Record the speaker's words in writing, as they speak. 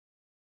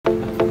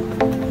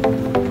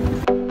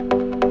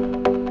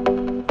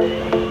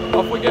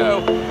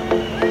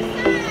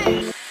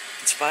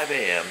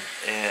a.m.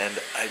 and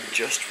I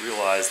just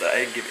realized that I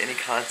didn't give any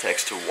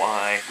context to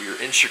why we were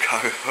in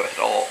Chicago at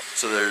all.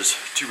 So there's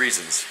two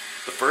reasons.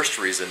 The first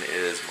reason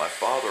is my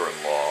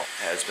father-in-law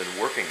has been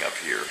working up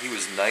here. He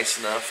was nice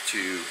enough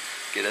to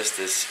get us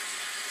this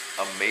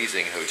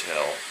amazing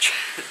hotel.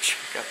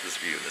 Check out this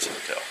view in this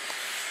hotel.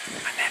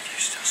 My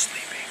nephew's still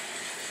sleeping.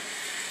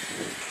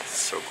 It's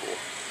so cool.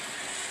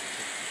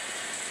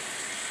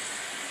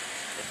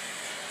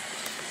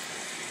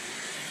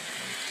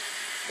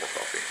 More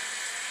coffee.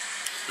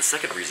 The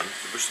second reason,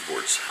 the boosted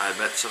boards. I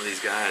met some of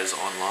these guys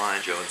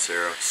online, Joe and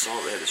Sarah, saw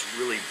they had this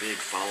really big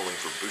following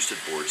for boosted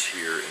boards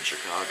here in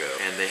Chicago,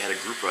 and they had a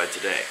group ride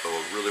today. So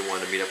I really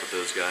wanted to meet up with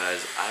those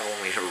guys. I've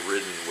only ever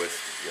ridden with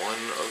one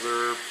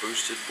other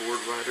boosted board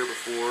rider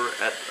before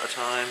at a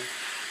time.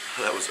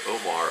 That was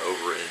Omar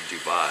over in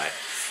Dubai.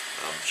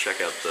 Check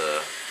out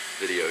the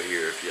video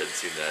here if you hadn't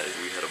seen that.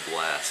 We had a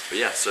blast.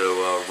 But yeah, so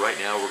right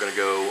now we're gonna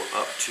go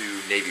up to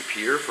Navy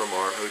Pier from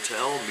our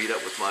hotel, meet up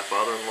with my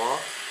father-in-law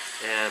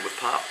and with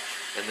Pop,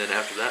 and then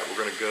after that we're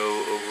gonna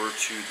go over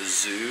to the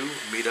zoo,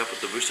 meet up with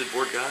the boosted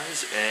board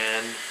guys,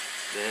 and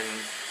then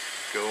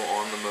go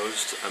on the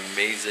most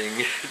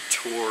amazing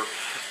tour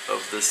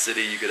of the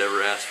city you could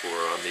ever ask for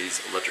on these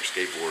electric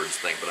skateboards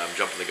thing. But I'm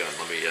jumping the gun.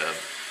 Let me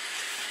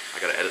I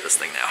gotta edit this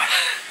thing now.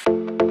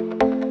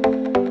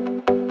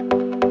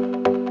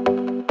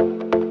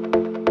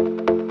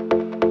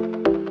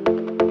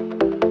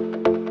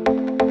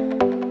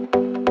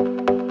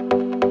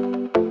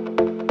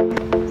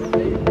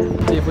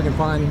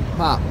 Find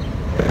Pop.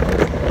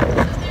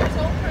 There's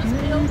Oprah's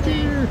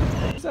building.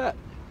 What's that?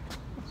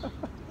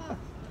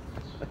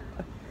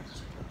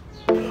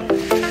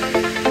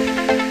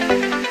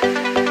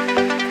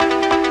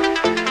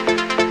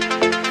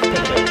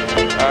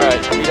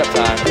 Alright, meet up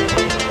time.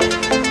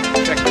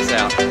 Check this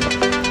out. How's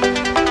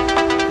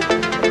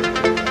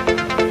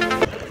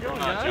it going,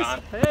 guys?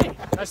 John. Hey,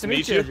 nice to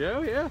meet you,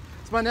 Joe. Yeah.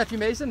 It's my nephew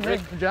Mason. Hey,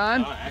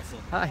 John. Oh,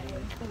 excellent. Hi.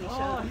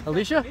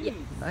 Alicia? Yeah.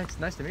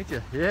 Nice to meet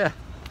you. Yeah.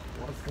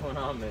 What's going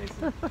on,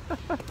 Mason?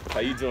 How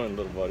you doing,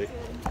 little buddy?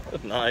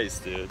 Nice,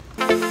 dude.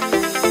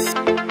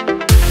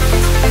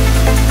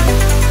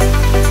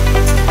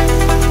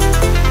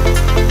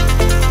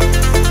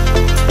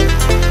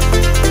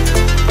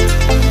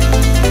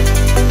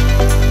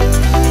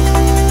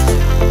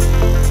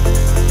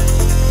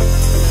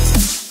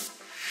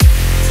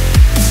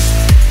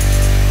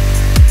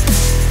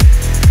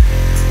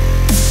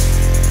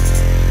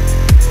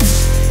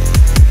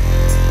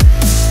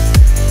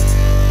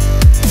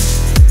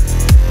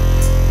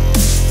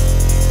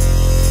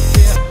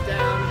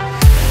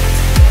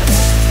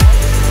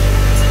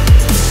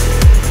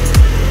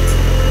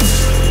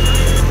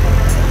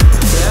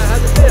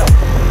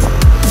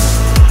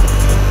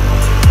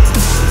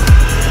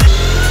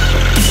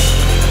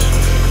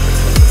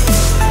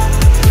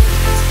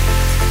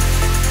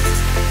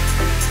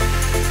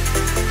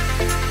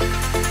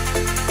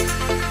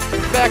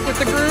 Back with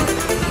the group.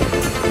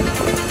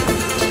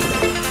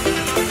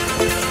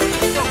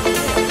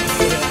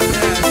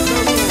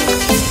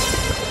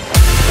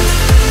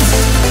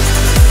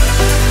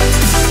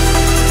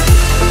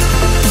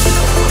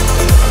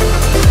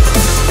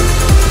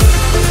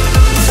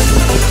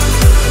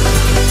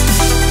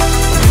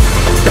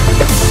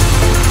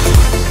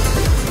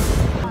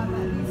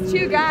 These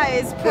two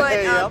guys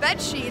put bed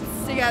sheets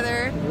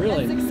together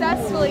and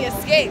successfully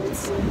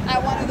escaped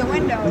at one of the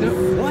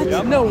windows. What?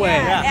 Yep. No way.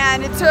 Yeah.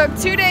 And it took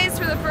 2 days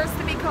for the first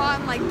to be caught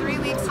and like 3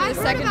 weeks for the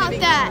second to be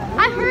caught.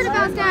 I heard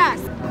about that.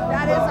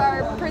 That is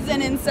our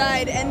prison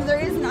inside, and there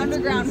is an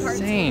underground part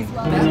Insane. as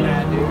well. That's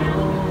bad, dude.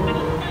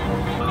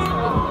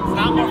 It's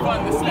not more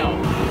fun than snow.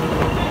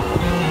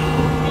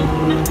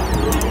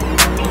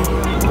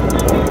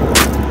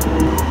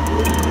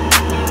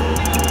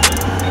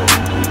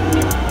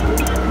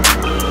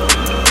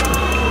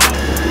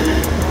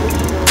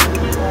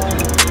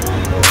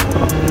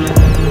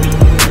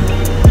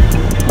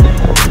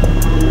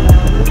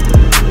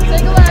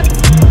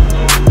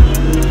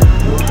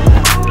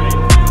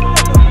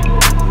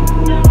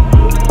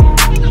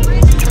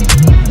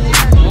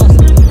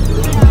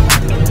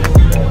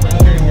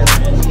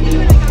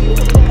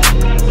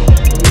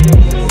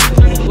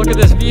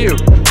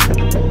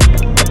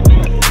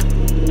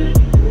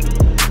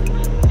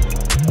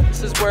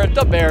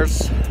 The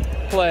Bears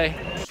play.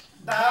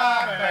 The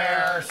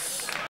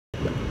Bears.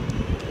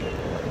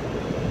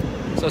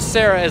 So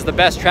Sarah is the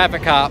best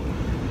traffic cop.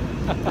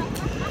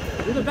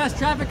 You're the best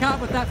traffic cop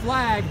with that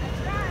flag.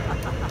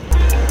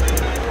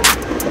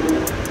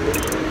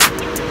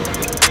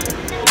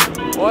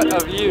 What a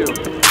view.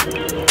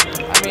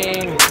 I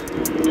mean,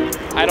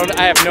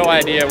 I have no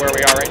idea where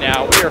we are right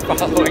now. We are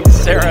following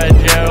Sarah and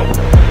Joe.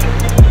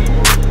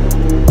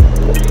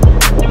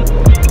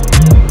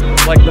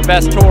 Like the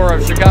best tour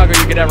of Chicago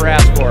you could ever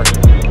ask for.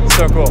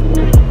 So cool.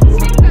 Sweet.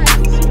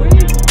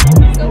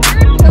 So we're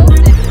in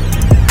Pilsen.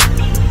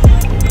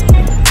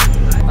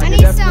 I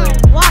need some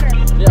water.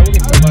 Yeah, we'll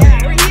get some water.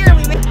 Yeah, we're here.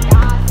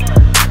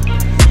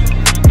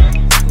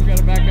 We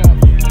gotta back up.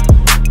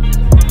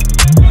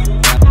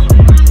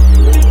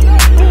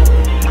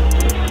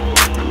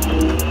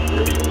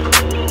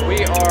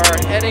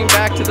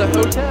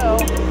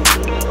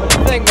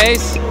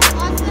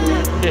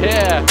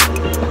 Yeah,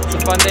 it's a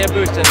fun day of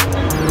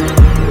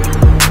boosting.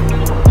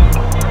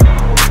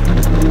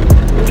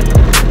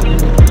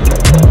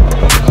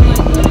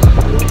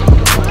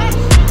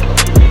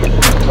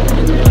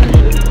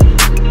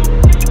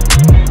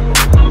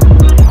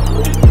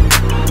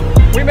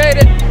 We made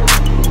it!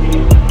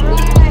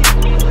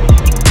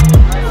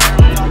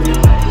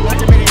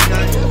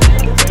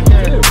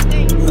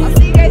 I'll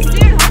see you guys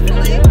soon,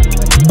 hopefully.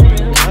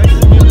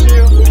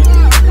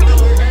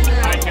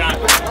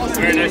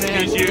 Very nice to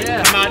meet you.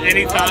 Yeah. Come out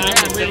anytime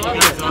and sit with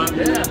us on.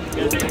 You're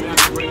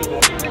done?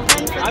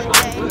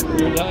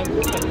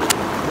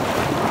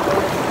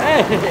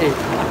 Hey!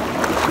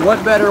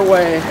 What better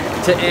way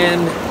to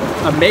end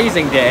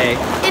amazing day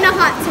In a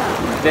hot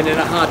tub. than in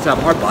a hot tub?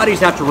 Our bodies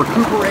have to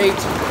recuperate.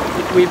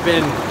 We've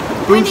been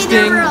We need to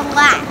boosting.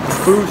 relax.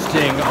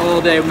 Boosting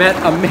all day. Met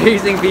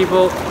amazing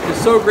people.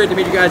 It's so great to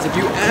meet you guys. If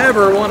you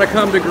ever want to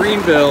come to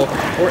Greenville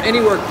or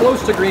anywhere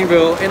close to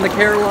Greenville in the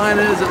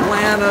Carolinas,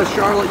 Atlanta,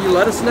 Charlotte, you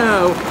let us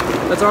know.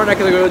 That's our neck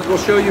of the woods. We'll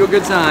show you a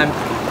good time.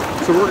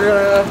 So we're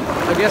gonna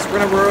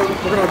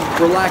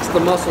relax the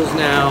muscles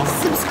now.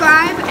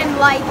 Subscribe and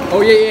like.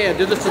 Oh yeah.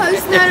 Do this.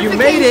 Post If you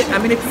made it, notifications. I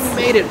mean, if you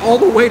made it all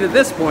the way to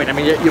this point, I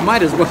mean, you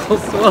might as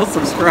well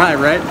subscribe,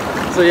 right?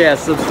 So yeah,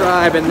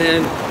 subscribe and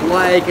then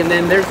like, and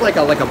then there's like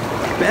a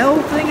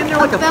bell thing in there,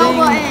 like a bell thing.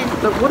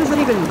 button. What is that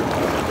even?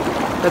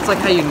 That's like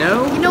how you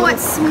know? You know what?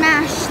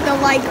 Smash the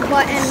like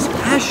button.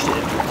 Smash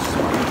it.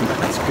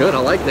 That's good. I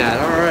like that.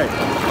 All right.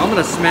 I'm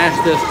gonna smash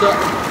this up.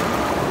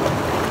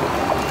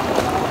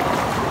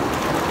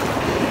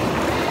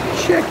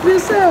 Check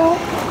this out.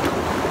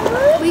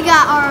 We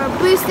got our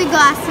boosted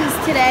glasses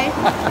today.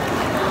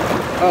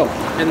 Oh,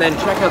 and then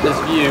check out this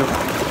view.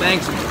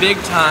 Thanks big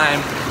time.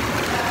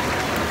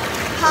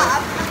 Pop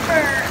for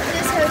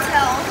this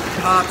hotel.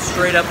 Pop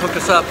straight up hook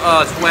us up.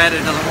 Oh, it's wet. It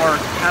doesn't work.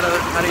 How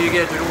do you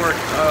get it to work?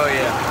 Oh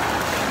yeah.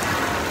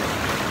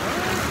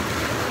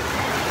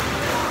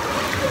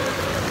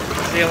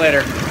 See you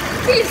later.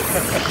 Peace.